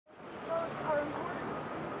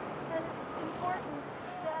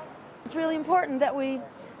it's really important that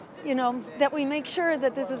we make sure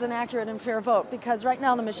that this is an accurate and fair vote, because right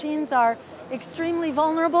now the machines are extremely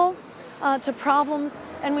vulnerable to problems,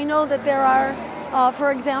 and we know that there are,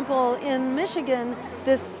 for example, in Michigan,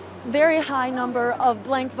 this very high number of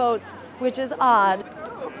blank votes, which is odd.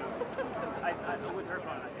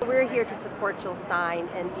 We're here to support Jill Stein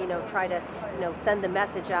and try to send the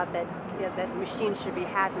message out that that machines should be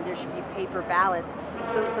hacked and there should be paper ballots.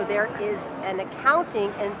 So there is an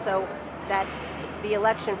accounting, and so that the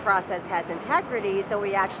election process has integrity. So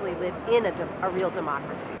we actually live in a real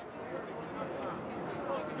democracy.